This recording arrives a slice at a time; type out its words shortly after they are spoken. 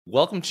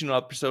Welcome to an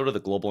episode of the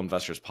Global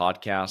Investors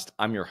Podcast.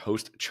 I'm your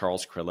host,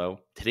 Charles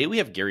Carillo. Today we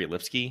have Gary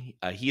Lipsky.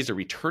 He is a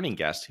returning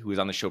guest who was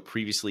on the show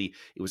previously.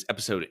 It was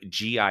episode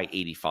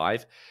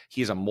GI258.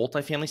 He is a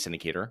multifamily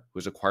syndicator who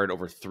has acquired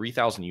over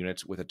 3,000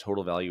 units with a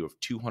total value of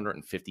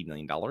 $250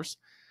 million.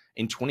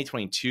 In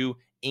 2022,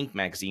 Inc.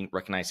 magazine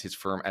recognized his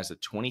firm as the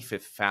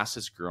 25th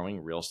fastest growing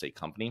real estate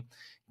company.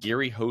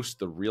 Gary hosts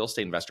the Real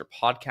Estate Investor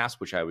Podcast,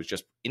 which I was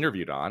just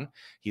interviewed on.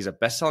 He's a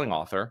best-selling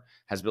author,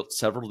 has built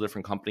several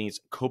different companies,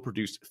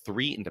 co-produced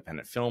 3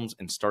 independent films,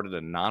 and started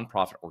a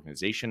nonprofit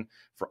organization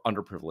for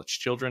underprivileged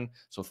children.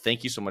 So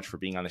thank you so much for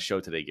being on the show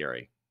today,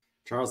 Gary.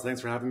 Charles,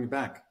 thanks for having me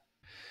back.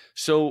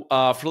 So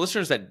for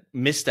listeners that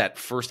missed that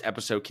first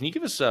episode, can you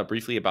give us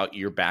briefly about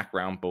your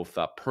background, both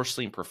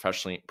personally and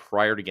professionally,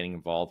 prior to getting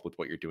involved with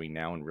what you're doing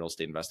now in real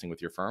estate investing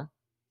with your firm?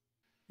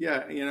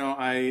 Yeah,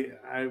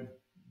 I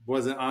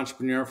was an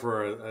entrepreneur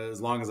for as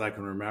long as I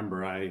can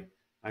remember.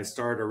 I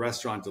started a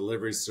restaurant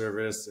delivery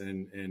service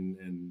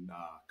in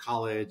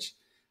college.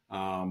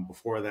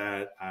 Before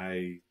that,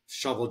 I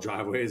shoveled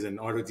driveways and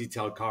auto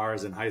detailed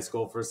cars in high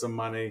school for some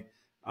money.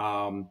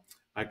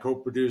 I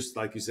co-produced,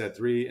 like you said,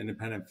 3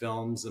 independent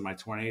films in my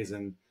 20s.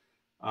 And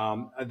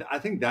I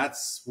think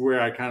that's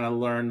where I kind of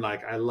learned,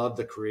 like, I love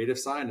the creative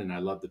side and I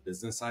love the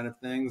business side of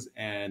things.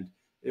 And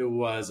it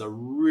was a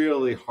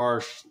really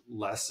harsh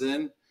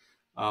lesson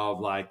of,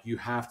 like, you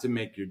have to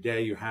make your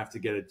day, you have to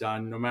get it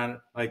done, no matter,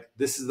 like,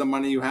 this is the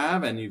money you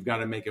have and you've got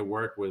to make it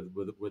work with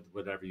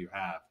whatever you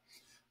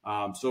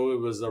have. So it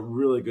was a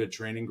really good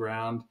training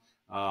ground.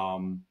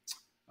 And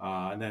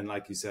then,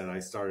 like you said, I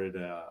started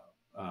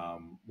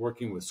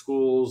working with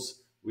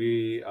schools.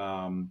 We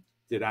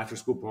did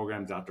after-school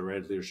programs, outdoor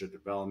ed, leadership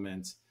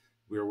development.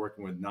 We were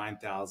working with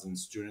 9,000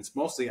 students,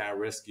 mostly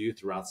at-risk youth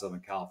throughout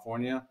Southern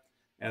California.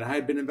 And I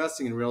had been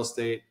investing in real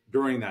estate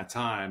during that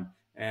time.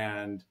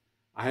 And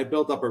I had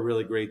built up a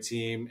really great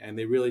team and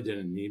they really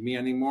didn't need me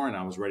anymore. And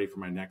I was ready for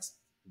my next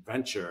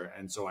venture.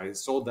 And so I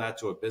sold that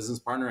to a business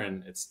partner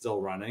and it's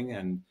still running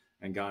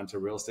and got into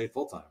real estate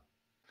full-time.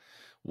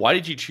 Why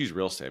did you choose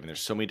real estate? I mean, there's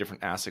so many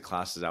different asset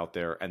classes out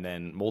there, and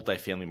then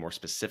multifamily more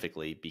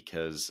specifically,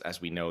 because as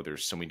we know,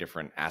 there's so many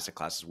different asset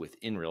classes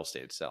within real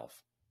estate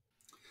itself.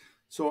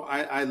 So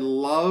I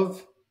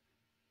love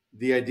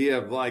the idea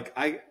of, like,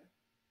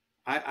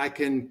 I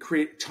can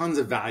create tons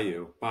of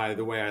value by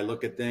the way I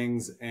look at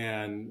things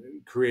and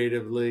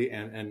creatively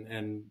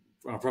and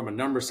from a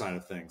number side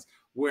of things.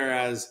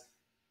 Whereas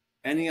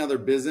any other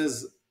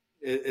business,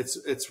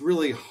 it's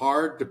really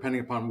hard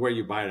depending upon where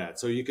you buy it at.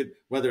 So you could,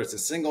 whether it's a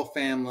single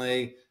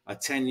family, a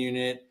 10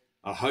 unit,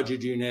 a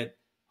 100 unit,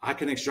 I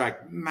can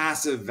extract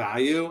massive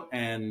value.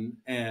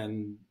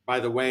 And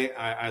by the way,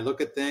 I look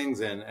at things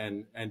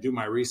and do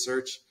my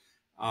research.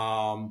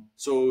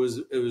 So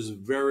it was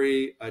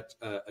very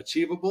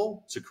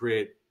achievable to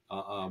create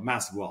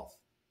massive wealth.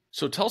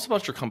 So tell us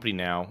about your company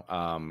now,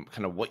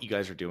 kind of what you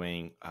guys are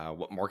doing,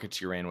 what markets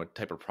you're in, what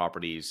type of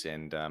properties,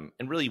 and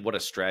really what a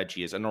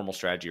strategy is, a normal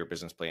strategy or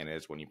business plan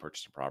is when you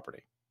purchase a property.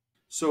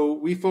 So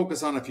we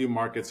focus on a few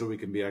markets so we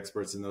can be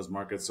experts in those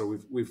markets. So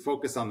we've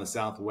focused on the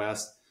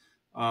Southwest.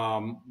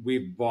 We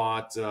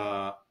bought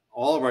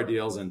all of our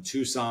deals in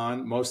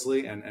Tucson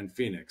mostly and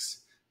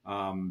Phoenix.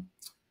 And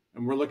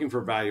we're looking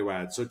for value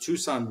add. So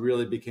Tucson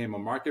really became a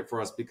market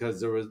for us because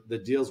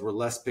the deals were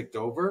less picked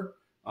over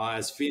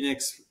as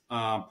Phoenix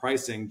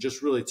pricing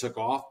just really took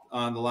off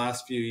the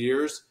last few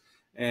years.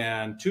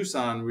 And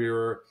Tucson, we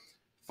were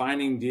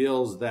finding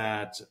deals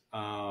that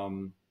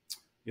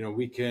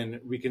we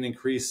can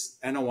increase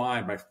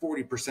NOI by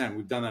 40%.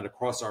 We've done that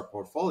across our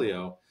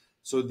portfolio.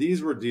 So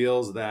these were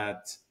deals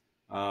that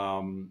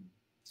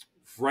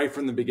right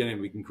from the beginning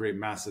we can create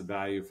massive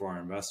value for our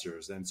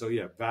investors. And so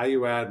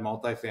value add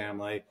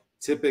multifamily,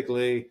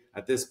 typically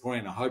at this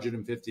point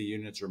 150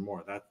 units or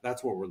more.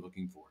 That's what we're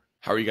looking for.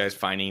 How are you guys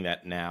finding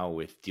that now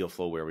with deal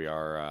flow where we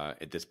are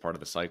at this part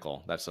of the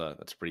cycle? That's a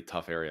pretty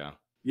tough area.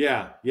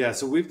 Yeah.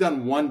 So we've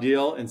done one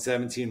deal in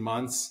 17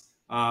 months.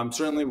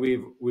 Certainly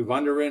we've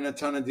underwritten a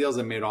ton of deals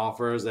and made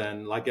offers,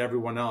 and like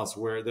everyone else,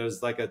 where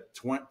there's like a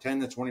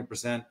 10 to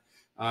 20%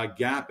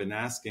 gap in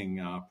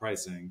asking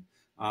pricing.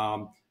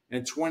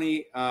 In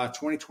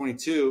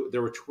 2022,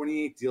 there were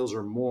 28 deals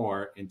or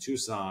more in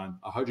Tucson,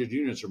 100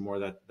 units or more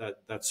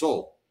that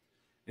sold.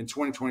 In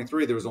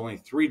 2023, there was only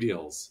 3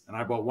 deals, and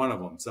I bought one of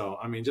them. So,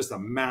 I mean, just a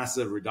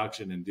massive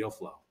reduction in deal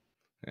flow.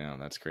 Yeah,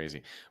 that's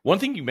crazy. One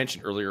thing you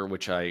mentioned earlier,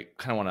 which I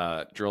kind of want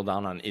to drill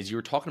down on, is you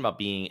were talking about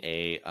being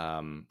I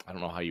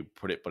don't know how you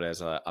put it, but as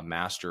a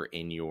master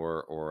in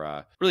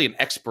or really an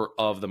expert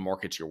of the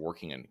markets you're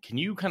working in. Can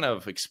you kind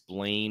of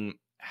explain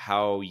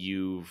how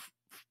you've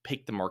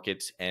picked the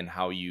markets and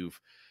how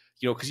you've,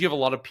 because you have a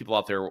lot of people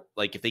out there,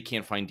 like if they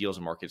can't find deals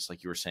in markets,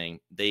 like you were saying,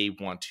 they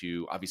want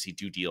to obviously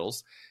do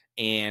deals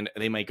and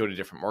they might go to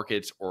different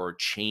markets or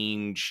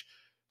change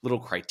little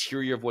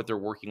criteria of what they're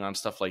working on,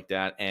 stuff like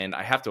that. And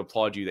I have to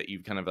applaud you that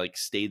you've kind of like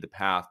stayed the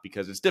path,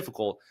 because it's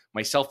difficult.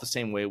 Myself, the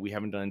same way. We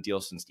haven't done a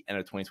deal since the end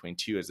of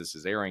 2022 as this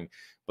is airing.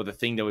 But the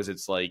thing though is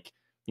it's like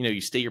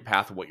you stay your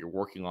path of what you're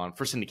working on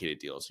for syndicated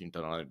deals. You've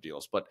done other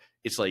deals, but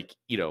it's like,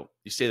 you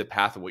stay the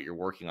path of what you're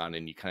working on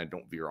and you kind of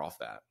don't veer off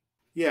that.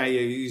 Yeah,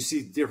 you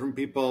see different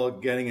people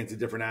getting into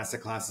different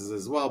asset classes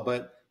as well,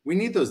 but we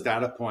need those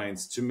data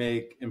points to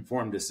make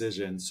informed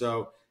decisions.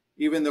 So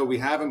even though we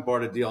haven't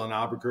bought a deal in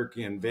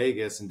Albuquerque and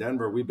Vegas and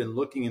Denver, we've been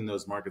looking in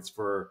those markets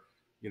for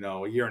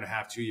a year and a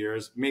half, 2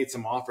 years, made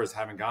some offers,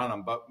 haven't gotten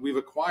them, but we've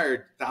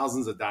acquired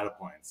thousands of data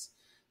points.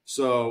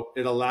 So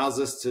it allows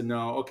us to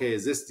know, okay,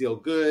 is this deal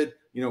good?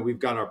 We've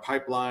got our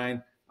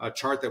pipeline, a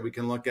chart that we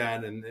can look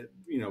at, and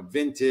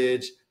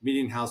vintage,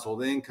 median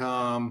household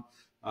income,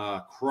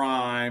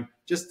 crime,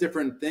 just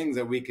different things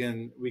that we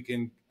can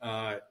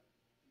kind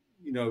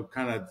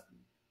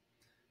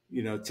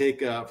of take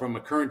from a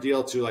current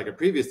deal to like a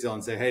previous deal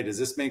and say, hey, does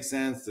this make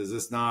sense? Does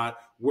this not?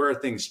 Where are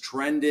things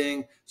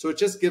trending? So it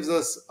just gives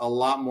us a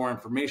lot more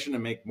information to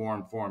make more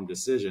informed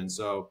decisions.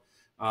 So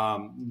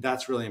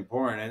that's really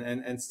important.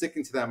 And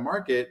sticking to that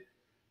market,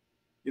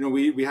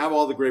 we have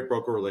all the great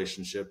broker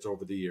relationships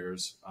over the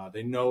years.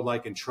 They know,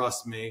 like, and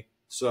trust me.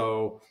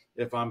 So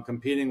if I'm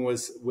competing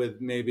with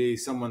maybe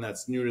someone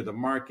that's new to the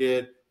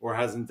market or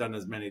hasn't done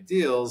as many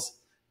deals,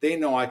 they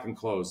know I can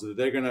close. So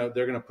they're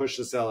gonna push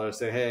the seller,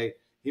 say, hey,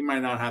 he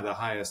might not have the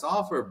highest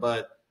offer,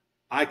 but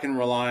I can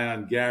rely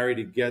on Gary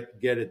to get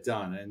it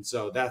done. And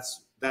so that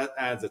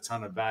adds a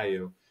ton of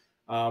value.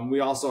 We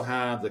also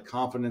have the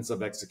confidence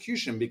of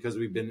execution because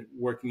we've been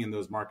working in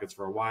those markets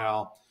for a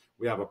while.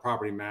 We have a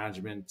property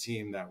management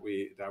team that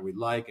we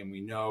like, and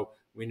we know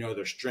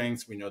their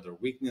strengths, we know their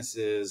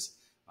weaknesses.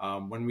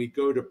 When we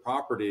go to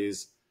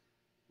properties,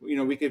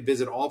 we could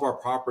visit all of our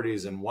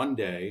properties in one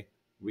day.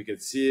 We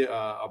could see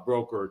a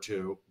broker or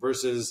two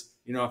versus,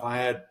 if I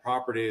had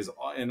properties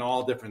in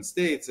all different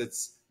states,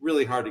 it's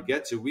really hard to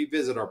get to. We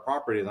visit our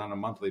properties on a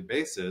monthly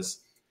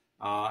basis,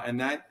 and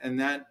that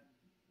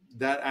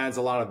adds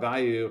a lot of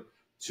value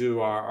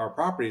to our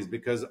properties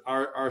because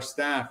our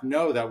staff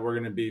know that we're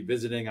going to be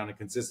visiting on a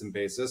consistent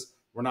basis.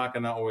 We're not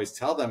going to always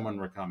tell them when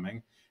we're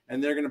coming,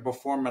 and they're going to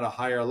perform at a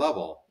higher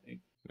level.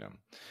 Yeah,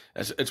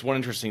 it's one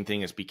interesting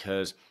thing is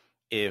because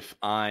if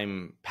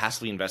I'm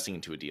passively investing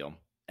into a deal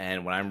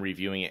and when I'm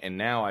reviewing it, and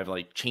now I've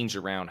like changed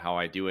around how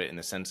I do it in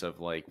the sense of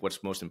like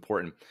what's most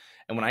important.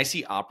 And when I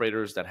see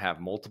operators that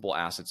have multiple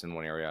assets in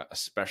one area,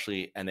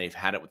 especially, and they've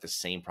had it with the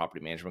same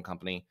property management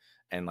company,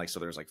 and like, so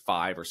there's like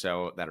 5 or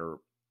so that are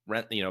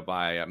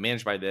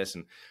managed by this,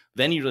 and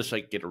then you just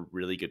like get a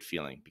really good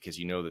feeling because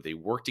that they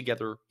work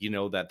together.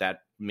 That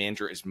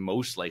manager is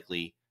most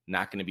likely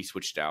not going to be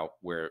switched out,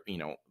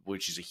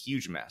 which is a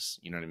huge mess.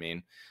 You know what I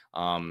mean?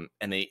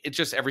 And it's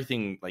just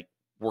everything like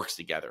works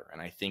together,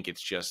 and I think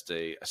it's just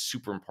a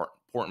super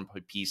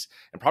important piece,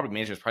 and property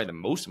management is probably the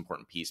most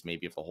important piece,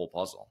 maybe, of the whole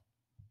puzzle.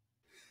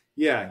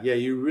 Yeah,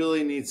 you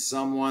really need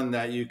someone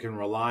that you can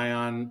rely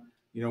on.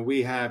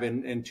 We have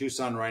in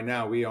Tucson right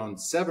now, we own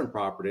 7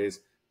 properties,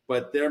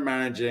 but they're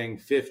managing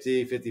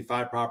 50,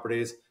 55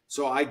 properties.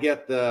 So I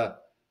get the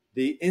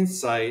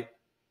insight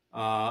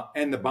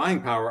and the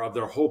buying power of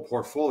their whole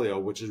portfolio,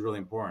 which is really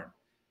important.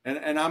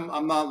 And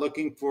I'm not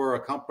looking for a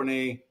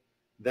company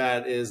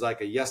that is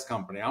like a yes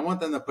company. I want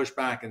them to push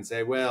back and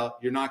say, well,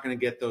 you're not going to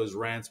get those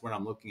rents when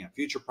I'm looking at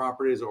future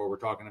properties, or we're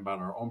talking about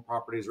our own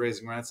properties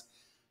raising rents.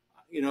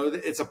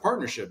 It's a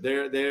partnership.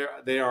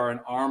 They are an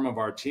arm of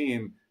our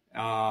team,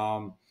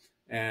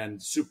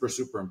 and super,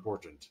 super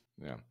important.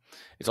 Yeah.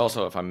 It's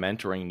also, if I'm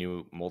mentoring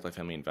new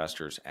multifamily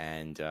investors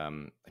and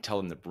I tell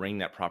them to bring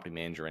that property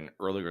manager in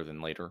earlier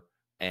than later,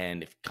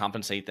 and if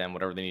compensate them,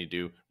 whatever they need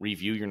to do,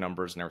 review your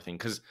numbers and everything.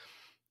 Because,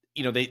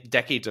 they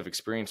decades of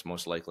experience,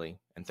 most likely,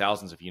 and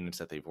thousands of units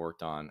that they've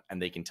worked on.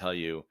 And they can tell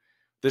you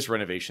this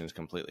renovation is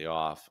completely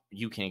off.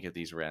 You can't get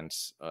these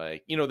rents.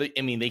 They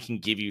can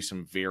give you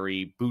some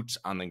very boots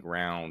on the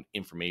ground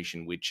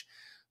information, which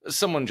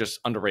someone just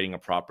underwriting a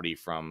property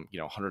from,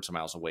 hundreds of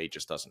miles away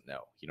just doesn't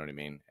know. You know what I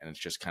mean? And it's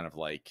just kind of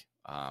like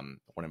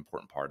one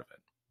important part of it.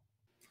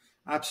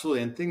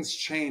 Absolutely. And things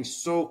change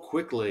so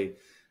quickly.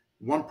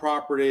 One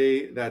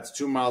property that's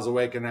 2 miles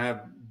away can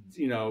have,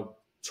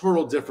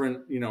 total different,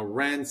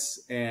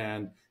 rents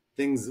and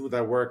things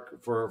that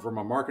work from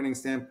a marketing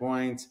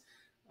standpoint.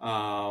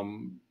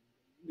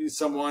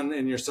 Someone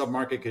in your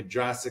submarket could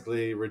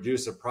drastically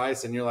reduce a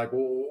price, and you're like,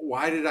 well,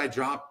 why did I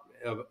drop,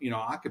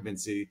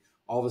 occupancy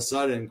all of a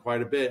sudden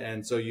quite a bit?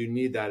 And so you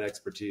need that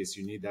expertise.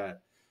 You need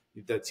that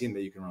team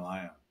that you can rely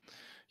on.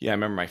 Yeah, I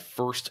remember my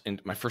first 2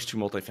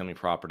 multifamily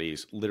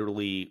properties,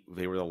 literally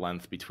they were the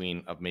length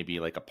between of maybe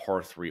like a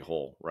par 3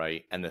 hole,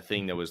 right? And the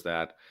thing that was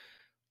that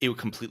it was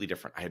completely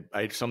different.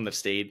 I had some that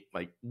stayed,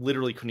 like,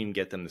 literally couldn't even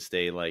get them to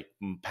stay like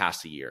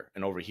past a year.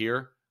 And over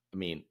here,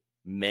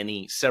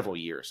 several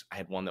years. I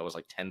had one that was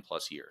like 10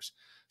 plus years.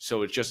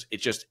 So it's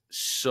just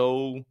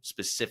so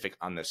specific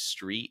on the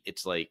street.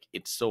 It's like,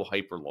 it's so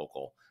hyper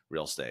local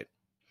real estate.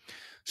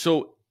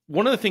 So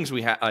one of the things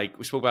we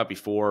spoke about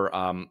before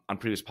on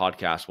previous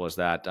podcasts was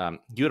that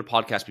you had a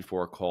podcast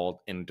before called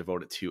and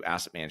devoted to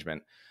asset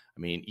management.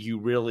 You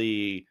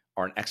really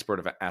are an expert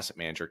of an asset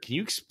manager. Can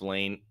you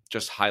explain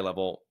just high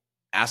level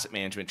asset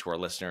management to our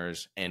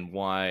listeners and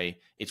why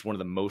it's one of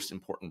the most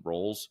important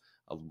roles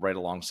right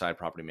alongside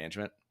property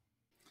management?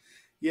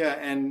 Yeah,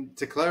 and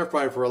to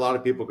clarify for a lot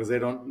of people, because they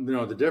don't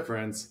know the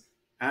difference,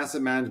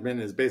 asset management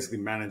is basically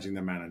managing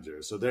the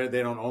manager. So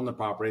they don't own the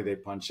property; they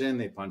punch in,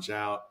 they punch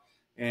out,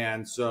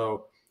 and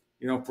so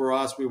for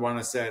us, we want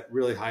to set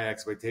really high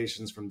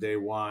expectations from day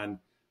one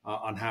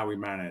on how we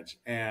manage,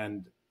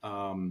 and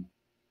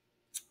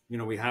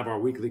we have our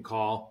weekly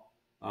call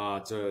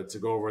to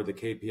go over the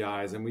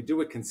KPIs, and we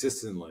do it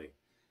consistently.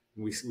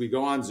 We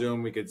go on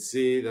Zoom. We could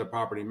see the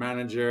property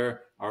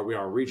manager,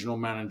 our regional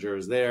manager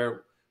is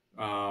there.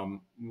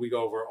 We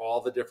go over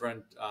all the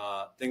different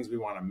things we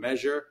want to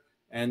measure,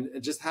 and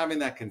just having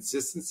that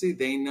consistency,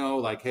 they know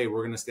like, hey,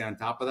 we're going to stay on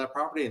top of that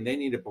property, and they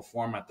need to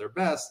perform at their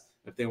best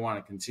if they want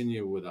to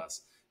continue with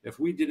us. If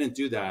we didn't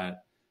do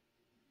that,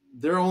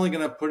 they're only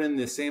going to put in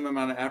the same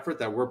amount of effort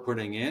that we're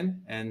putting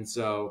in, and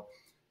so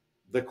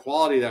the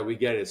quality that we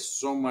get is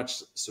so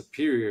much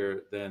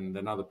superior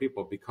than other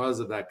people because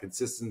of that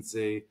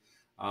consistency,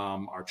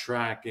 our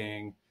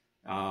tracking,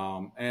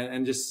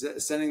 and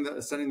just setting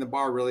the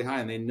bar really high.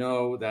 And they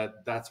know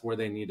that that's where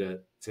they need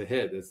to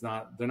hit.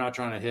 They're not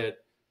trying to hit,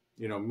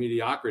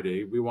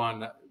 mediocrity. We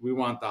want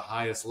the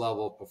highest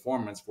level of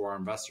performance for our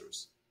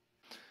investors.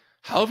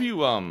 How have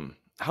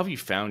you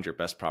found your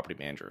best property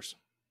managers?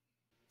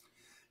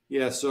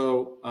 Yeah,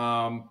 so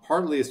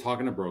partly is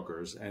talking to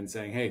brokers and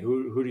saying, hey,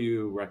 who do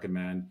you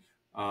recommend?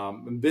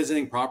 And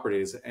visiting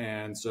properties.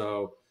 And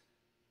so,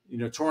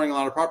 touring a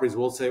lot of properties,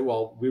 we'll say,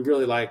 well, we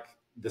really like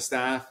the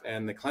staff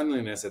and the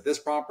cleanliness at this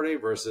property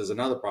versus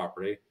another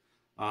property.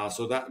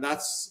 So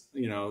that's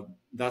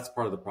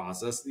part of the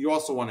process. You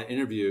also want to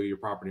interview your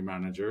property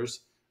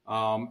managers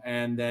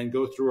and then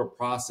go through a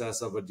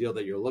process of a deal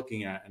that you're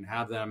looking at and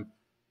have them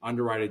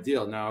underwrite a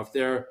deal. Now, if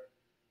they're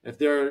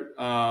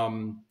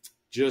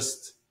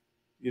just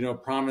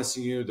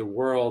promising you the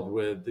world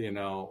with,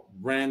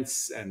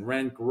 rents and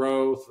rent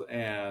growth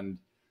and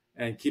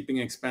keeping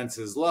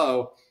expenses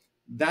low,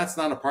 that's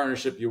not a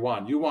partnership you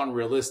want. You want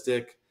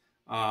realistic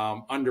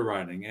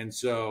underwriting. And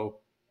so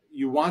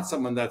you want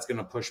someone that's going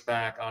to push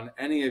back on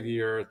any of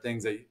your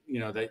things that,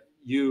 that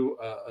you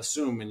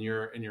assume in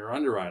your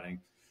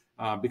underwriting,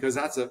 because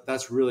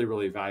that's really,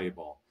 really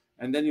valuable.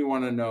 And then you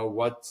want to know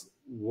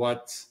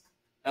what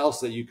else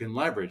that you can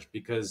leverage,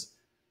 because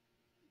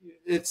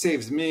it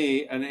saves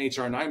me an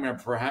HR nightmare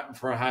for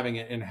having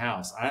it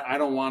in-house. I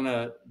don't want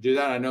to do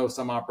that. I know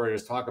some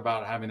operators talk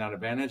about having that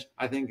advantage.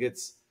 I think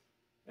it's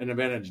an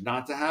advantage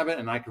not to have it,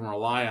 and I can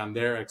rely on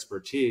their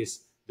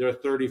expertise. Their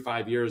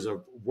 35 years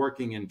of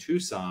working in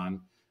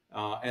Tucson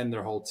and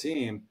their whole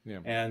team. Yeah.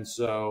 And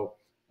so,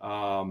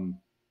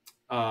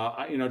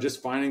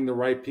 just finding the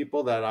right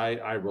people that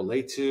I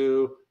relate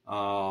to,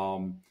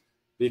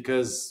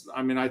 because,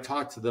 I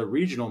talk to the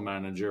regional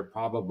manager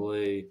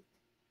probably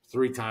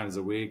 3 times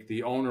a week,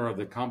 the owner of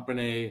the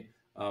company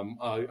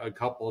a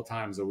couple of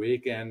times a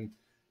week.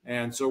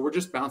 And so we're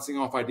just bouncing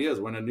off ideas.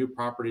 When a new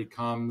property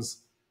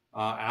comes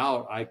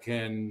out, I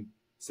can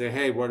say,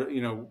 hey,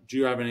 do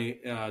you have any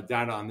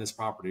data on this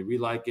property? We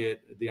like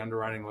it. The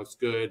underwriting looks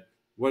good.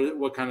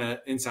 What kind of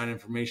inside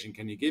information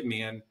can you give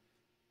me? And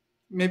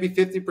maybe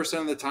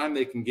 50% of the time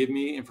they can give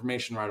me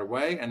information right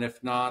away. And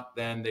if not,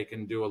 then they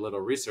can do a little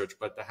research.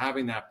 But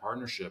having that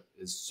partnership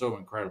is so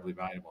incredibly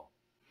valuable.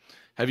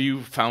 Have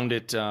you found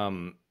it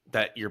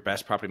that your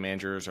best property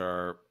managers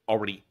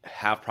already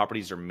have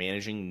properties they're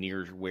managing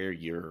near where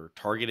your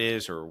target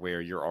is or where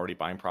you're already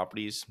buying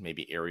properties,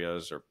 maybe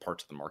areas or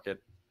parts of the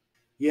market?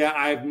 Yeah,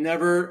 I've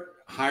never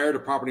hired a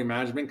property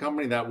management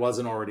company that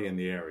wasn't already in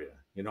the area.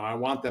 I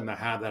want them to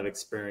have that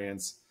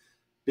experience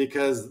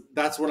because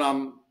that's what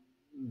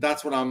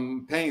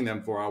I'm paying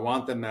them for. I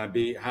want them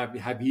to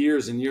have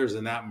years and years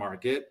in that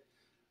market.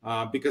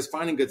 Because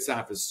finding good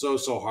staff is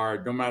so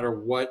hard, no matter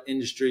what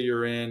industry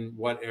you're in,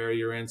 what area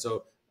you're in.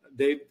 So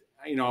I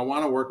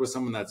want to work with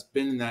someone that's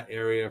been in that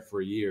area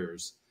for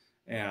years,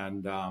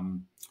 and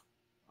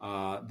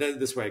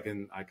this way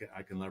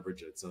I can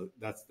leverage it. So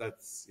that's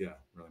really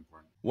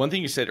important. One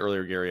thing you said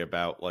earlier, Gary,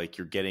 about like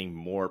you're getting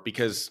more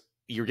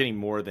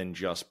than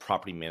just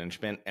property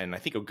management, and I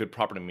think a good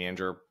property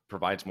manager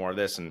provides more of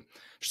this. And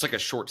just like a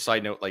short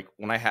side note, like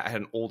when I had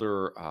an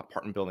older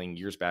apartment building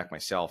years back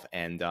myself,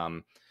 and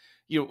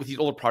with these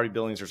older property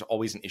buildings, there's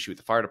always an issue with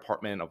the fire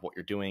department of what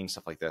you're doing,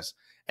 stuff like this.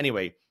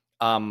 Anyway,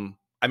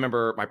 I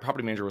remember my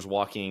property manager was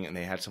walking and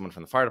they had someone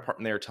from the fire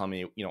department there telling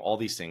me, all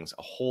these things,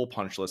 a whole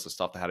punch list of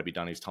stuff that had to be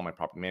done. He was telling my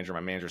property manager, my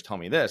manager's telling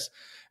me this.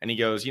 And he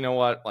goes, you know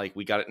what? Like,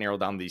 we got it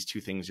narrowed down to these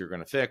 2 things you're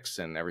going to fix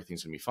and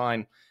everything's going to be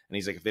fine. And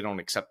he's like, if they don't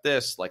accept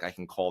this, like, I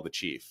can call the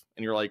chief.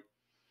 And you're like,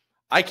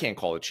 I can't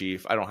call the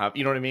chief. I don't have,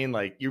 you know what I mean?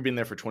 Like, you've been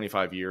there for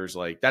 25 years.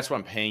 Like, that's what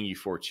I'm paying you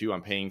for too.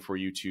 I'm paying for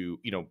you to,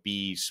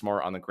 be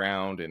smart on the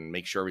ground and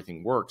make sure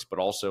everything works, but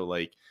also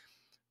like,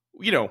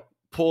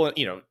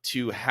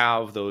 to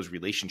have those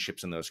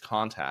relationships and those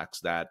contacts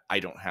that I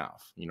don't have.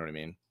 You know what I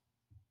mean?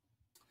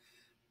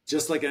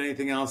 Just like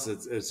anything else,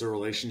 it's a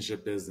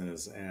relationship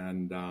business,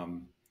 and to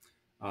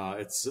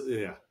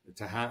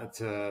have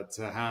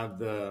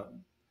the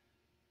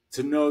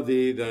to know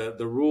the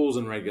rules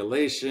and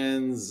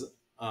regulations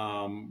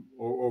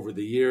over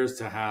the years,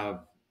 to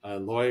have a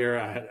lawyer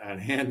at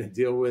hand to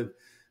deal with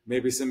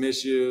maybe some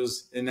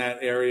issues in that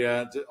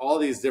area. All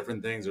these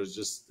different things are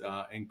just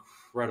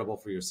incredible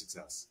for your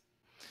success.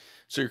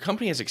 So your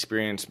company has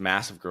experienced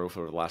massive growth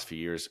over the last few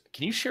years.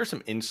 Can you share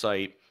some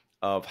insight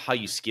of how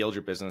you scaled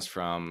your business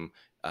from,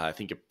 I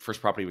think your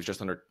first property was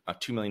just under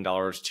 $2 million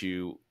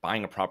to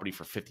buying a property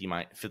for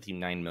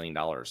 $59 million,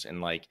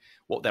 and like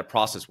what that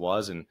process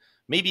was, and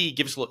maybe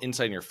give us a little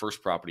insight in your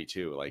first property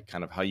too, like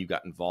kind of how you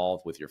got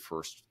involved with your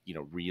first,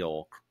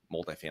 real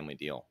multifamily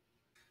deal.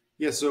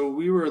 Yeah, so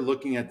we were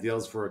looking at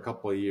deals for a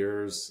couple of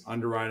years,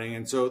 underwriting,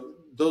 and so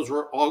those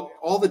were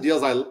all the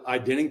deals I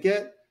didn't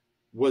get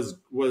was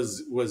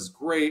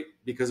great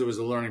because it was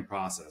a learning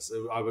process.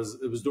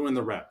 It was doing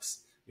the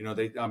reps.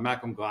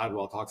 Malcolm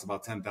Gladwell talks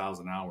about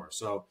 10,000 hours.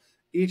 So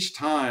each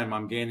time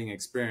I'm gaining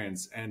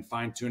experience and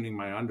fine tuning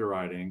my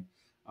underwriting,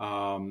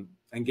 and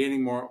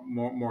gaining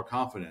more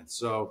confidence.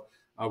 So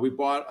we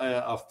bought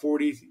a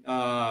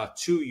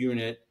 42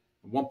 unit,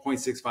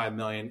 1.65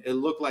 million. It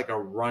looked like a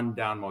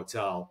rundown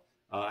motel.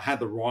 Had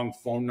the wrong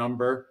phone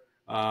number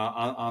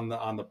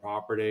on the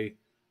property,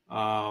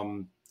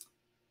 and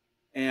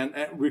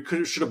we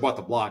should have bought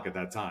the block at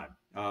that time.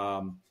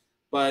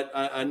 But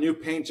a new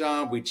paint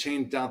job, we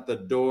changed out the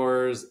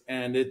doors,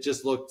 and it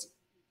just looked,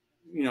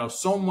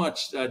 so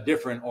much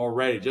different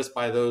already just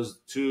by those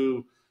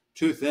two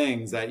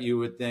things that you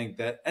would think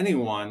that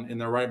anyone in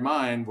their right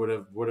mind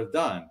would have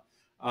done.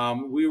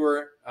 We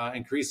were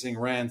increasing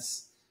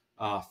rents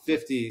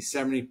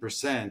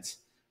 50-70%.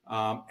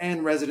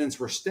 And residents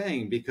were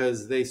staying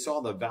because they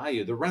saw the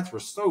value. The rents were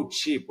so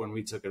cheap when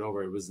we took it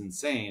over; it was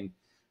insane.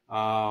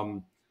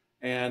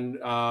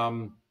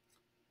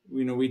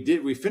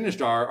 We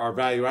finished our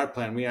value add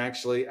plan. We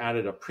actually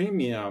added a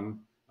premium.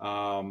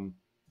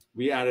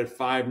 We added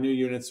 5 new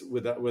units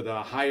with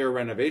a higher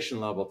renovation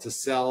level to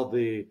sell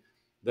the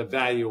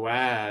value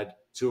add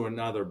to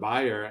another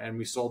buyer, and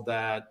we sold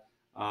that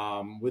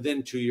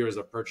within 2 years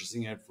of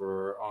purchasing it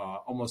for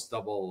almost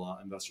double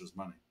investors'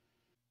 money.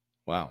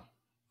 Wow.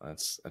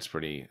 That's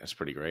pretty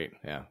great.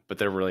 Yeah. But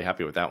they're really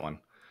happy with that one.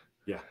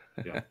 Yeah.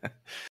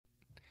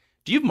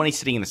 Do you have money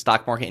sitting in the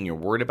stock market and you're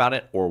worried about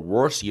it? Or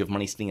worse, you have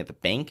money sitting at the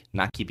bank,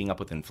 not keeping up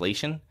with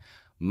inflation?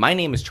 My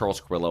name is Charles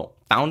Carillo,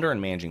 founder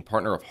and managing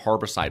partner of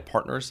Harborside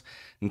Partners.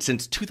 And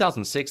since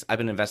 2006, I've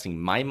been investing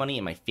my money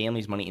and my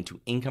family's money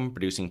into income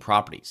producing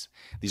properties.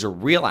 These are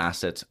real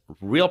assets,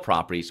 real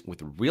properties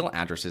with real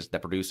addresses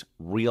that produce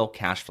real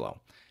cash flow.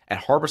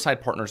 At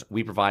Harborside Partners,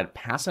 we provide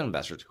passive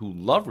investors who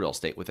love real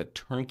estate with a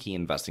turnkey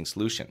investing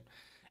solution.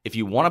 If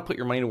you want to put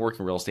your money to work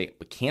in real estate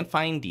but can't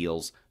find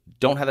deals,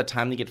 don't have the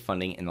time to get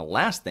funding, and the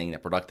last thing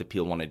that productive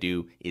people want to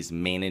do is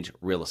manage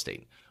real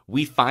estate.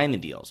 We find the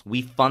deals,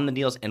 we fund the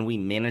deals, and we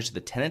manage the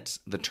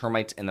tenants, the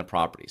termites, and the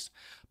properties.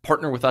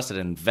 Partner with us at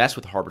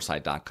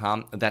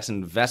investwithharborside.com. That's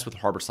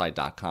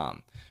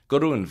investwithharborside.com. Go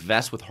to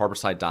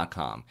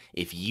investwithharborside.com.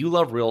 If you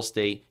love real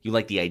estate, you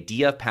like the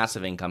idea of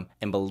passive income,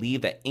 and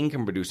believe that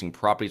income-producing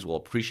properties will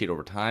appreciate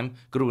over time,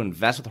 go to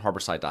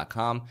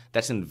investwithharborside.com.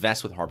 That's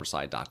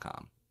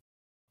investwithharborside.com.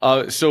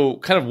 So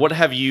kind of what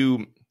have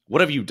you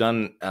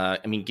done?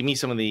 Give me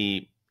some of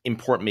the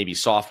important maybe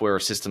software or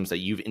systems that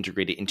you've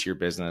integrated into your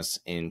business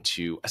and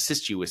to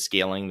assist you with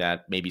scaling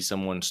that maybe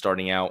someone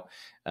starting out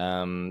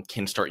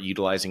can start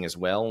utilizing as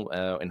well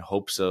in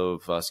hopes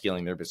of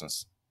scaling their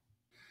business.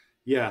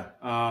 Yeah,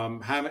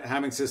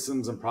 having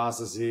systems and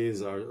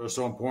processes are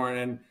so important.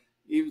 And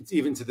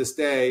even to this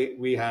day,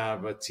 we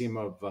have a team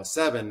of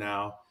 7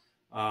 now.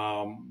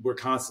 We're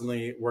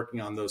constantly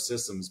working on those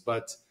systems.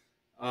 But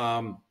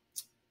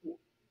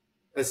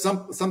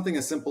something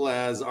as simple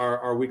as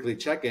our weekly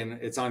check-in,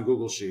 it's on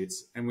Google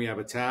Sheets, and we have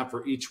a tab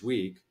for each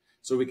week.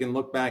 So we can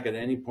look back at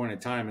any point in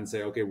time and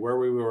say, okay, where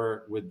we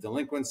were with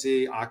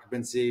delinquency,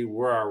 occupancy,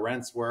 where our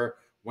rents were,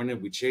 when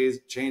did we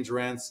change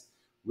rents.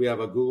 We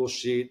have a Google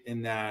Sheet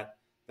in that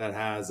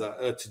has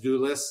a to-do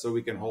list so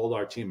we can hold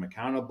our team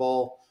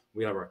accountable.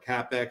 We have our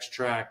CapEx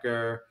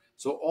tracker.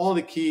 So all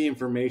the key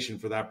information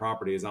for that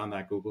property is on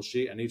that Google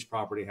Sheet, and each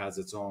property has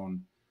its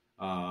own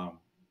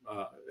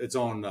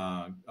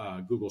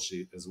Google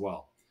Sheet as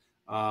well.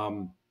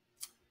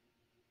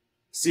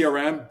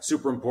 CRM,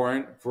 super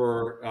important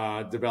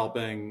for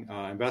developing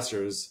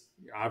investors.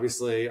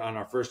 Obviously, on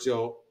our first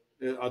deal,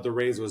 the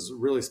raise was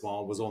really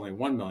small. It was only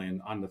 $1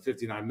 million. On the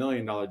 $59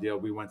 million deal,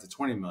 we went to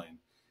 $20 million.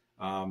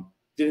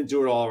 Didn't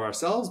do it all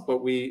ourselves,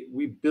 but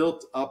we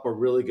built up a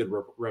really good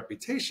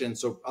reputation,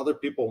 so other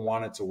people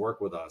wanted to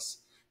work with us.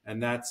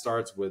 And that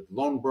starts with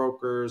loan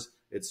brokers.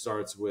 It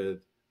starts with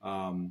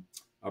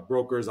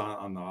brokers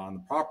on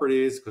the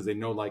properties because they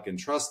know, like, and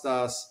trust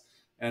us,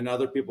 and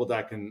other people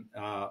that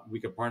we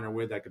could partner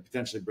with that could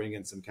potentially bring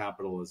in some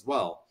capital as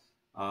well.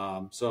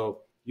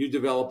 So you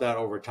develop that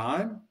over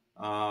time.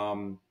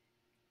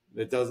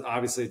 It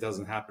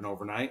doesn't happen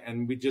overnight,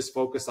 and we just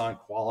focus on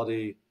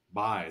quality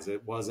buys.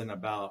 It wasn't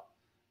about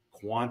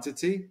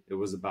quantity; it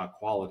was about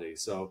quality.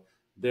 So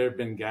there have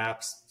been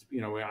gaps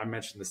I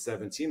mentioned the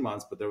 17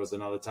 months, but there was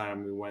another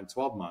time we went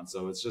 12 months.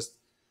 So it's just,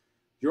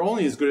 you're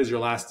only as good as your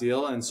last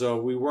deal. And so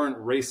we weren't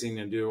racing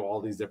to do all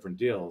these different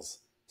deals.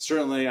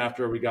 Certainly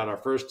after we got our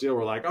first deal,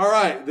 we're like, all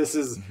right, we're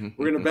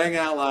going to bang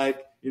out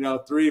like,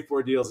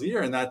 3-4 deals a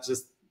year. And that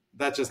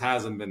just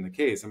hasn't been the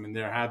case. I mean,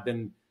 there has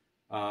been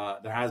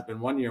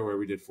 1 year where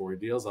we did 4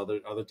 deals,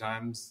 other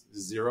times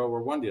 0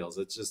 or 1 deals.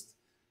 It's just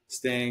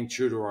staying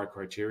true to our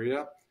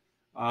criteria.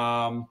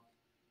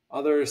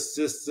 Other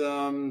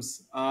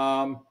systems,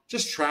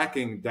 just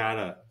tracking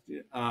data.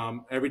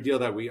 Every deal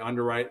that we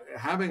underwrite,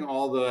 having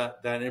all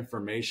that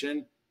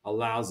information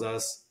allows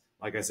us,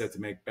 like I said, to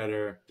make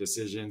better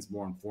decisions,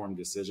 more informed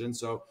decisions.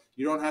 So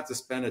you don't have to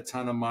spend a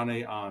ton of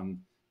money on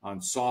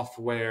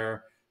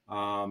software.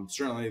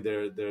 Certainly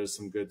there's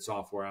some good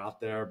software out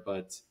there,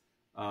 but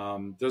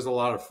there's a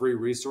lot of free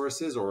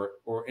resources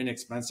or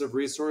inexpensive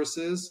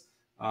resources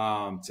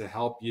to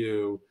help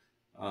you,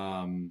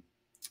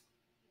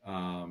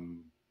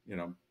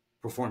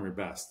 perform your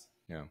best.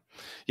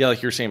 Yeah.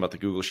 Like you're saying about the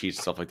Google Sheets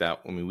and stuff like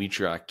that. When we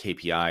track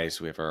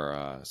KPIs, we have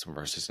some of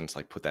our assistants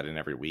like put that in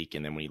every week.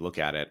 And then when you look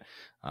at it,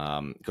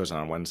 it goes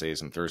on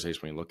Wednesdays and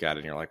Thursdays. When you look at it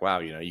and you're like, wow,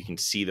 you can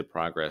see the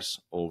progress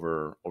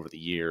over the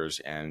years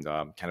and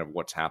kind of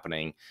what's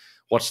happening,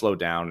 what slowed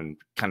down, and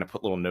kind of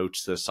put little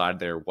notes to the side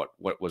there. What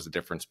was the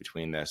difference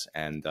between this?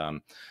 And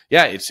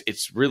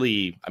it's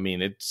really,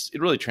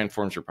 it really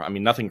transforms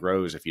nothing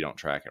grows if you don't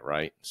track it,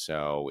 right?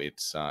 So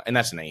it's, and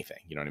that's in anything,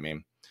 you know what I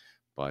mean?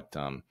 But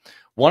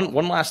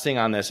one last thing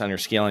on this, on your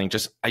scaling,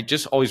 I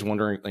just always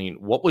wondering,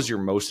 what was your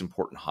most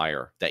important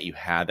hire that you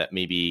had that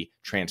maybe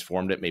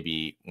transformed it?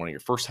 Maybe one of your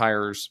first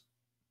hires?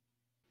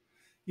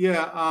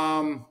 Yeah.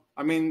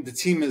 The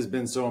team has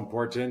been so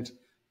important.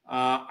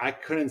 I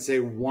couldn't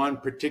say one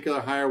particular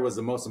hire was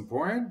the most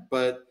important,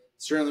 but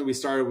certainly we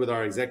started with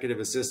our executive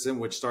assistant,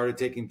 which started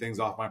taking things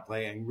off my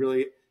plate and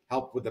really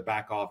helped with the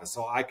back office.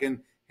 So I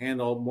can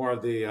handle more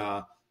of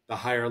the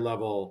higher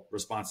level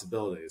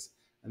responsibilities.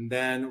 And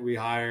then we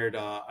hired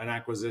an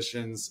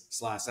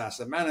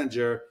acquisitions/asset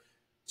manager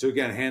to,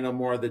 again, handle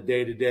more of the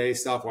day-to-day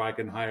stuff, where I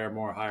can hire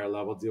more higher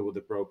level, deal with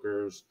the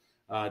brokers,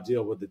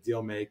 deal with the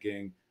deal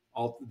making.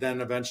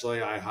 Then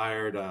eventually I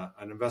hired an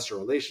investor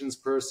relations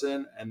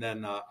person and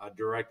then a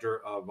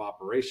director of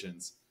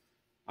operations.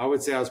 I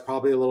would say I was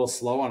probably a little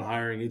slow on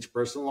hiring each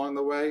person along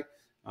the way.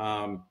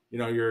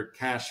 You're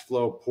cash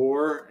flow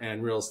poor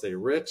and real estate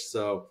rich.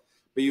 So,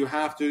 but you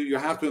have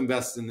to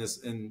invest in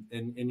this, in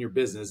your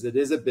business. It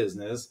is a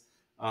business.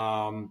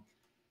 And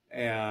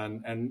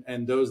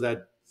those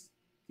that,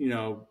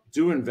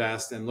 do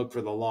invest and look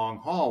for the long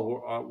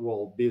haul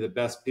will be the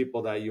best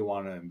people that you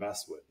want to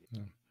invest with.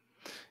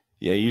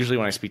 Yeah, usually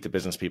when I speak to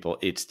business people,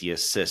 it's the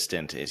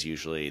assistant is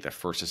usually the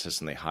first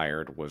assistant they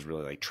hired was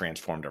really like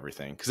transformed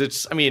everything. Because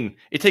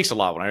it takes a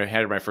lot. When I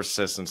had my first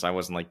assistants, I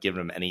wasn't like giving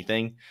them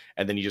anything.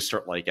 And then you just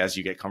start like, as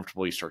you get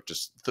comfortable, you start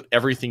just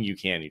everything you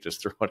can. You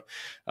just throw it,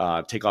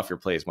 take off your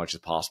plate as much as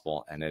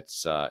possible. And it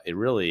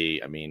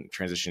really,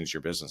 transitions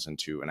your business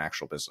into an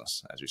actual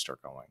business as you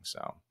start going.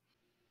 So.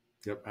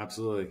 Yep,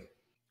 absolutely.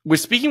 We're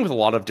speaking with a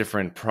lot of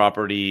different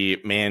property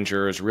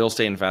managers, real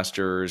estate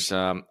investors.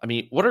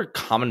 What are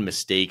common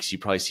mistakes you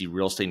probably see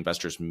real estate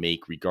investors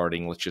make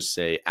regarding, let's just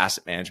say,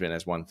 asset management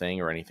as one thing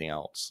or anything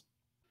else?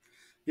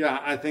 Yeah,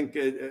 I think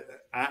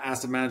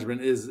asset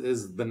management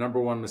is the number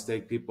one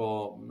mistake.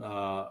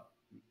 People,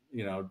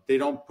 they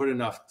don't put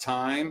enough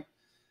time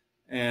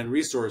and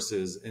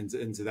resources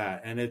into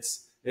that. And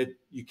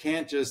you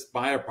can't just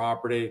buy a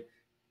property,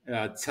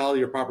 tell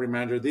your property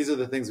manager, these are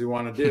the things we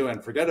want to do,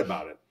 and forget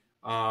about it.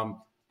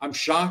 I'm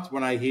shocked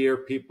when I hear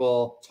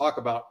people talk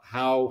about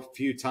how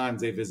few times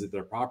they visit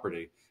their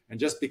property. And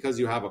just because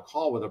you have a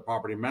call with a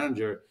property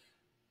manager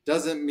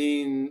doesn't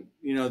mean,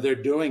 they're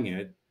doing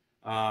it.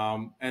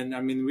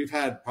 We've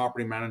had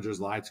property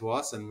managers lie to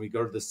us, and we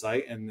go to the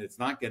site and it's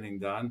not getting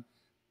done.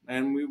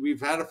 And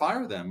we've had to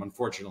fire them,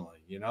 unfortunately,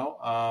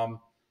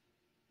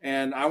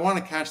 and I want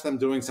to catch them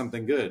doing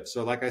something good.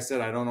 So like I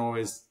said, I don't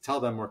always tell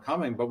them we're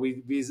coming, but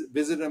we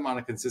visit them on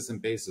a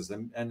consistent basis,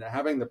 and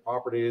having the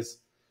properties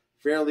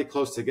fairly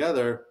close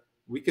together,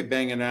 we could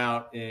bang it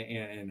out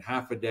in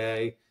half a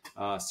day,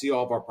 see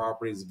all of our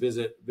properties,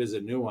 visit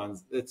new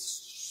ones. It's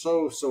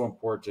so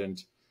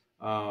important.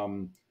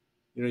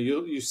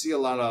 You see a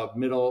lot of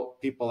middle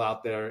people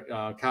out there,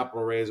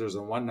 capital raisers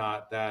and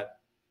whatnot, that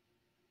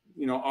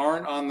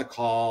aren't on the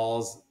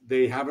calls.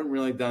 They haven't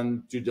really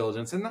done due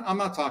diligence, and I'm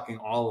not talking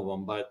all of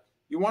them, but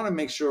you want to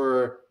make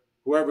sure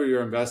whoever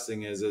you're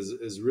investing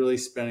is really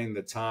spending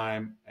the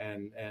time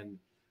and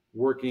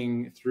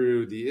working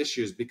through the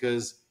issues,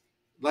 because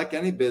like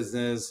any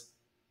business,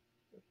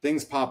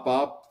 things pop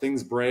up,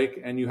 things break,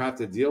 and you have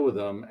to deal with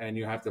them, and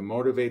you have to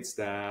motivate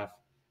staff,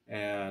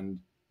 and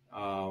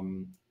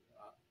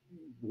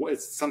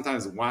it's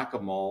sometimes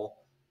whack-a-mole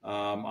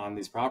on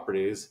these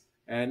properties.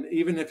 And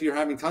even if you're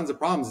having tons of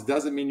problems, it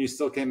doesn't mean you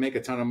still can't make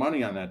a ton of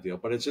money on that deal,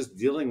 but it's just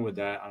dealing with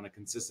that on a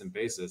consistent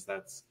basis.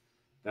 That's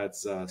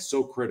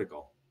so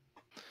critical.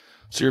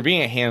 So you're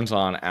being a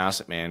hands-on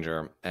asset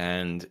manager,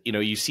 and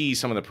you see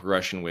some of the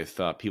progression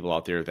with people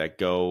out there that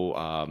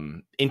go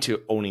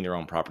into owning their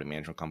own property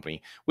management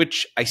company.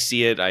 Which I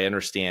see it, I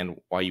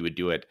understand why you would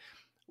do it.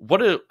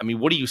 What do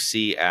you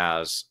see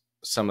as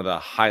some of the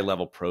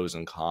high-level pros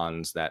and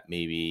cons that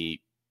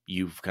maybe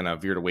you've kind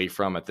of veered away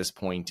from at this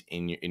point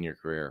in your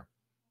career?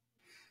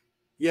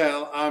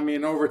 Yeah, I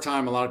mean, over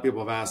time, a lot of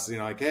people have asked,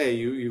 like, hey,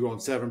 you own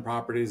 7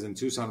 properties in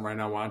Tucson right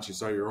now. Why don't you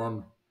start your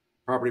own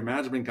property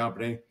management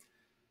company?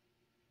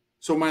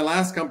 So my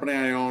last company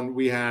I owned,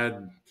 we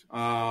had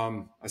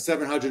a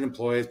 700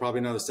 employees, probably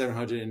another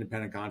 700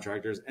 independent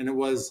contractors, and it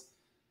was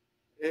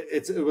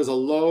a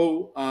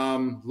low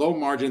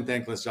margin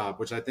thankless job,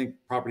 which I think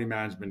property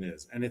management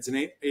is, and it's an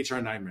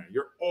HR nightmare.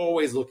 You're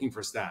always looking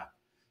for staff.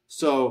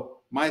 So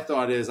my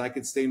thought is I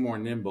could stay more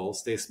nimble,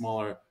 stay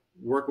smaller,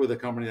 work with a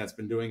company that's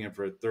been doing it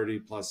for 30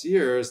 plus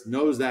years,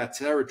 knows that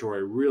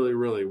territory really,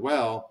 really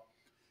well.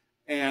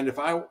 And if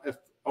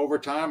over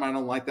time I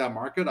don't like that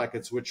market, I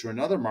could switch to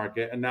another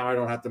market, and now I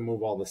don't have to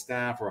move all the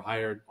staff or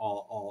hire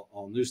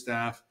all new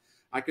staff.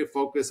 I could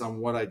focus on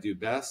what I do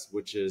best,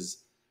 which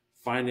is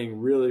finding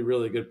really,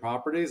 really good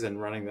properties and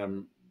running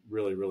them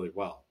really, really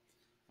well.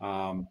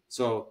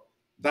 So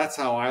that's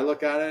how I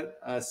look at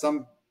it.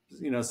 Some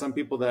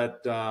people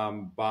that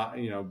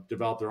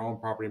develop their own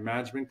property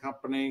management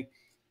company,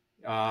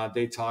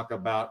 they talk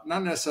about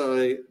not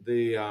necessarily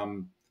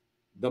the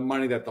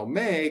money that they'll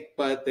make,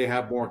 but they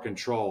have more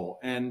control.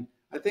 And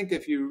I think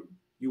if you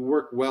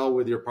work well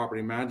with your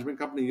property management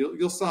company,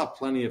 you'll still have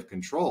plenty of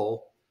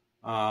control.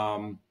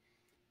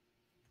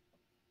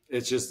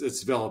 It's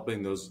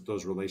developing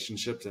those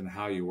relationships and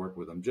how you work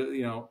with them.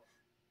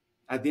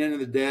 At the end of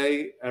the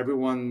day,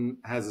 everyone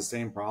has the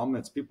same problem.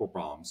 It's people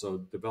problem. So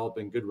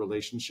developing good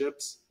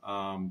relationships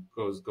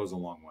goes a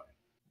long way.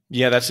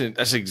 Yeah, that's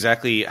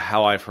exactly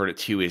how I've heard it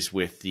too. Is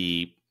when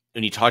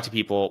you talk to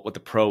people, what the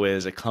pro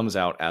is, it comes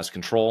out as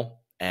control,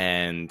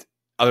 and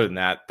other than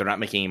that, they're not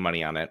making any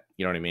money on it.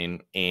 You know what I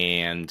mean?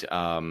 And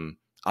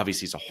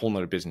obviously, it's a whole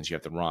nother business you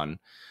have to run.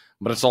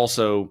 But it's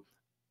also,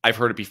 I've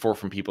heard it before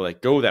from people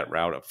that go that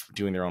route of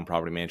doing their own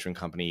property management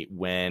company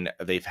when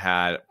they've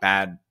had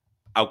bad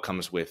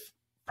outcomes with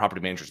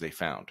property managers they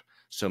found.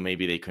 So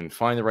maybe they couldn't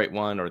find the right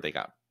one, or they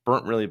got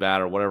burnt really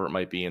bad, or whatever it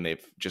might be, and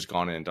they've just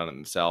gone in and done it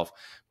themselves.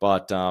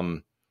 But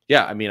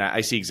yeah, I mean, I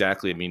see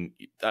exactly. I mean,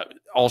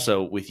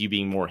 also with you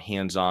being more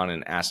hands-on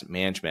in asset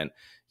management,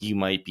 you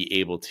might be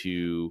able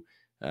to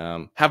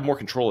have more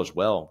control as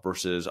well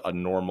versus a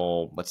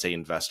normal, let's say,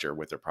 investor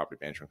with their property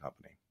management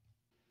company.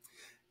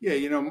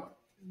 Yeah,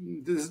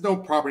 there's no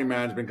property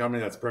management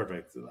company that's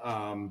perfect.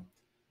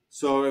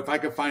 So if I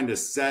could find a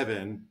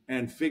 7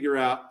 and figure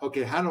out,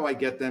 okay, how do I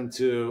get them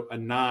to a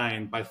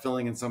 9 by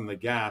filling in some of the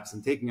gaps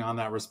and taking on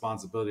that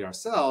responsibility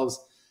ourselves?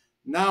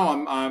 Now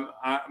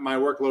my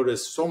workload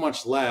is so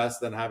much less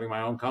than having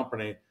my own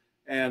company,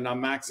 and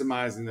I'm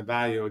maximizing the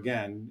value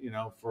again,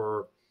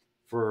 for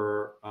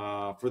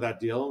that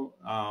deal.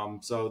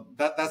 So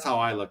that's how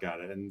I look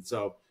at it. And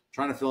so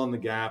trying to fill in the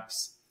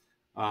gaps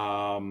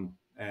and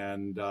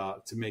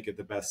to make it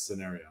the best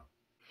scenario.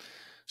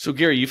 So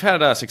Gary, you've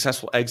had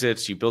successful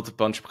exits. You built a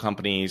bunch of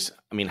companies.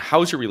 I mean,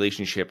 how's your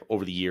relationship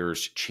over the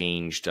years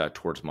changed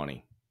towards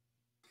money?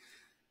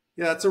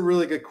 Yeah, that's a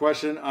really good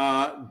question.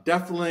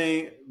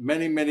 Definitely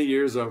many, many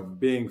years of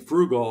being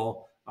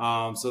frugal.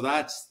 So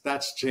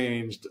that's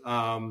changed.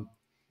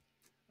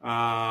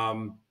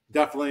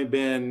 Definitely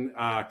been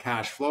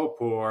cash flow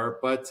poor,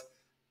 but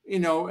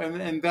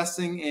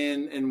investing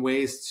in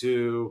ways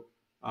to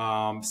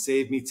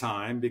save me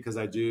time, because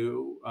I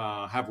do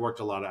have worked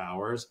a lot of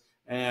hours,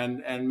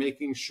 and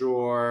making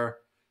sure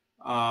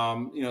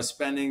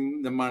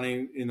spending the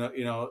money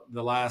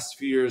the last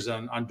few years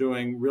on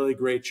doing really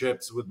great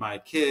trips with my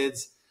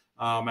kids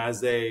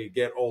as they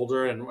get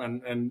older,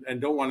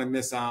 and don't want to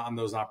miss out on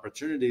those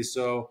opportunities.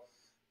 So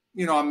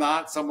I'm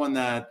not someone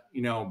that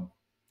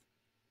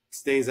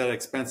stays at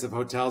expensive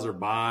hotels or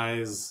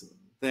buys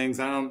things.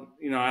 I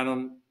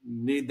don't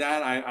need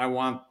that. I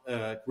want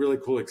really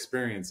cool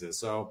experiences.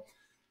 So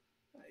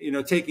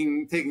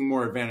taking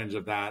more advantage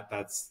of that.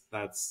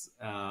 That's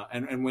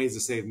and ways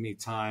to save me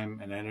time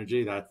and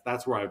energy.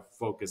 That's where I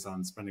focus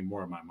on spending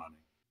more of my money.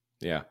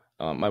 Yeah,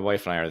 my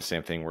wife and I are the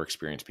same thing. We're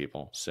experienced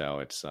people, so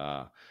it's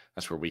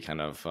that's where we kind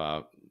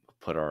of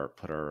put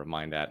our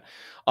mind at.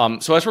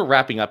 So as we're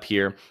wrapping up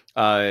here,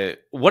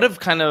 what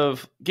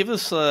have give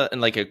us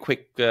like a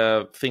quick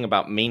thing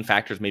about main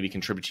factors maybe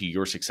contribute to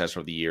your success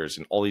over the years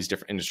in all these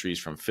different industries,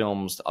 from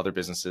films to other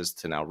businesses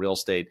to now real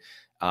estate.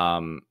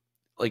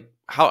 Like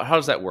how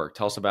does that work?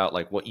 Tell us about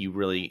like what you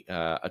really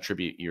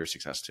attribute your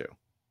success to.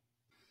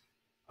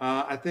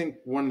 I think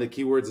one of the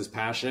key words is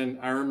passion.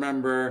 I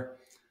remember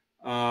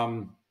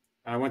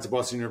I went to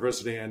Boston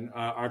University, and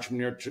our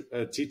entrepreneur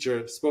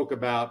teacher spoke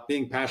about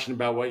being passionate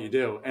about what you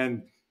do.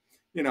 And,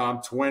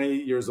 I'm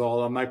 20 years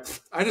old. I'm like,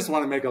 I just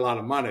want to make a lot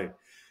of money.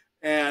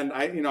 And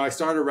I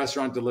started a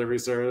restaurant delivery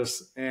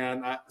service,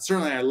 and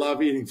certainly I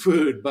love eating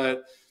food,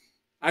 but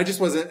it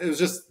was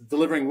just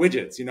delivering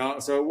widgets,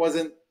 so it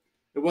wasn't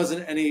it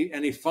wasn't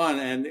any fun.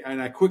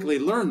 And I quickly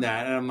learned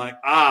that, and I'm like,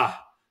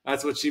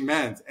 that's what she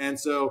meant. And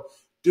so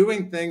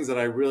doing things that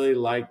I really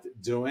liked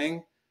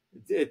doing,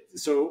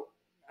 so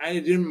I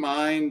didn't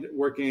mind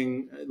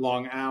working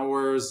long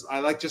hours.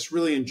 I just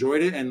really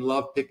enjoyed it and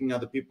loved picking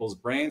other people's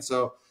brains.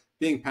 So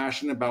being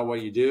passionate about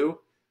what you do,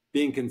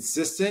 being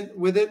consistent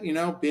with it,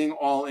 being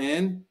all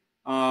in,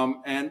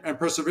 and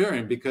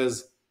persevering,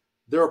 because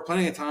there are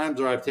plenty of times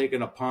where I've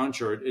taken a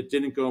punch or it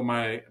didn't go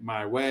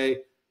my way.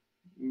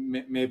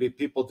 Maybe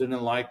people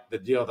didn't like the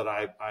deal that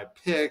I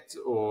picked,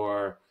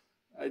 or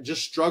I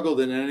just struggled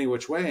in any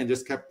which way and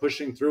just kept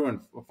pushing through,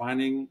 and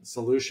finding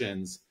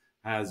solutions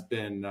has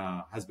been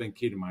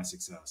key to my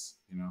success.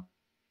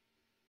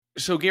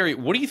 So Gary,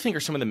 what do you think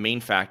are some of the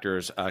main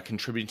factors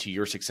contributing to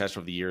your success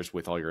over the years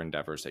with all your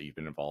endeavors that you've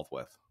been involved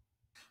with?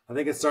 I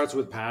think it starts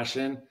with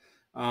passion.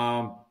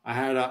 I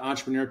had an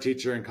entrepreneur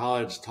teacher in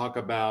college talk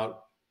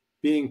about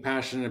being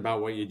passionate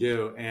about what you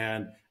do.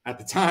 And at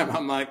the time,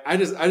 I'm like, I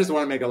just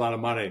want to make a lot of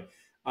money.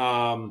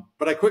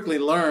 But I quickly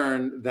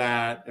learned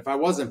that if I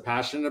wasn't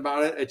passionate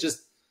about it,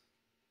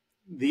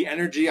 the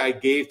energy I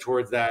gave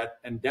towards that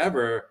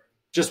endeavor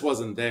just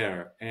wasn't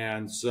there.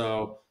 And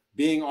so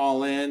being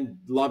all in,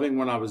 loving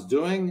what I was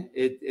doing,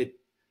 the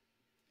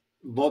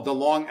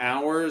long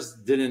hours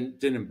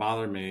didn't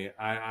bother me.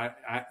 I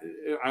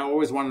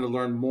always wanted to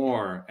learn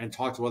more and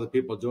talk to other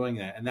people doing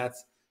that, and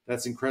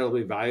that's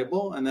incredibly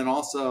valuable. And then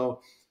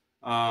also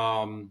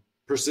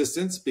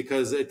persistence,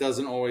 because it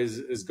doesn't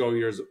always go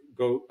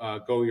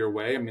your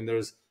way. I mean,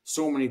 there's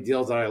so many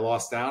deals that I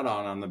lost out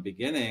on the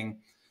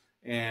beginning,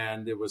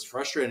 and it was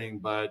frustrating.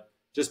 But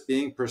just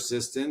being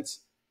persistent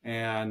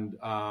and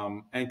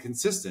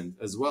consistent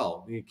as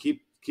well. You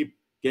keep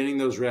getting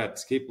those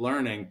reps, keep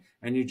learning,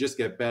 and you just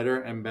get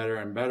better and better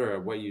and better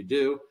at what you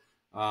do.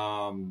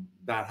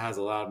 That has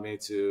allowed me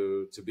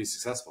to be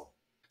successful.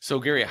 So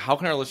Gary, how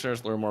can our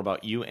listeners learn more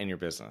about you and your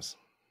business?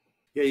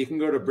 Yeah, you can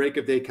go to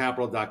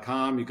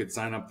breakofdaycapital.com. You could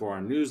sign up for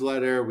our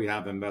newsletter. We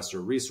have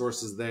investor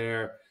resources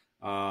there.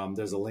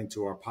 There's a link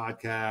to our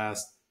podcast.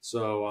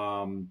 So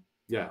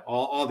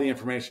all the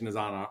information is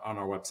on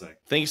our website.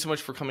 Thank you so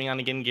much for coming on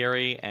again,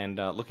 Gary, and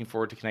looking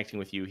forward to connecting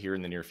with you here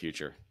in the near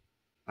future.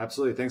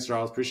 Absolutely. Thanks,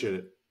 Charles. Appreciate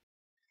it.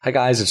 Hi,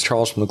 guys. It's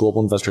Charles from the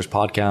Global Investors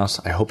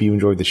Podcast. I hope you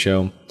enjoyed the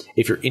show.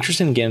 If you're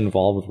interested in getting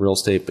involved with real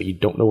estate, but you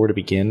don't know where to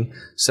begin,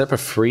 set up a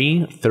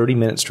free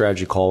 30-minute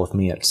strategy call with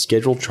me at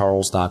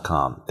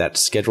schedulecharles.com.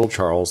 That's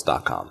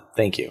schedulecharles.com.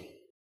 Thank you.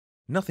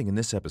 Nothing in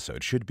this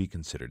episode should be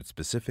considered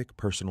specific,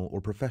 personal, or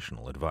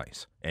professional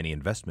advice. Any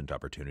investment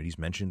opportunities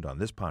mentioned on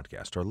this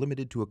podcast are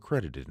limited to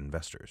accredited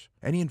investors.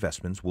 Any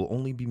investments will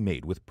only be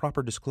made with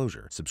proper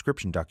disclosure,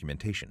 subscription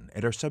documentation,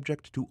 and are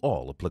subject to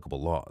all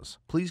applicable laws.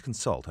 Please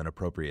consult an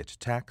appropriate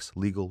tax,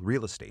 legal,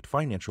 real estate,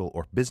 financial,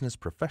 or business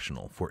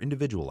professional for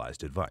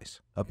individualized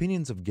advice.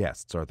 Opinions of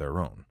guests are their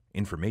own.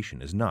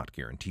 Information is not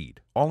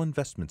guaranteed. All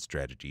investment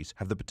strategies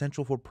have the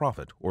potential for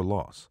profit or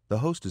loss. The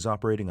host is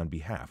operating on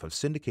behalf of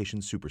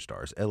Syndication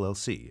Superstars,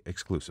 LLC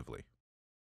exclusively.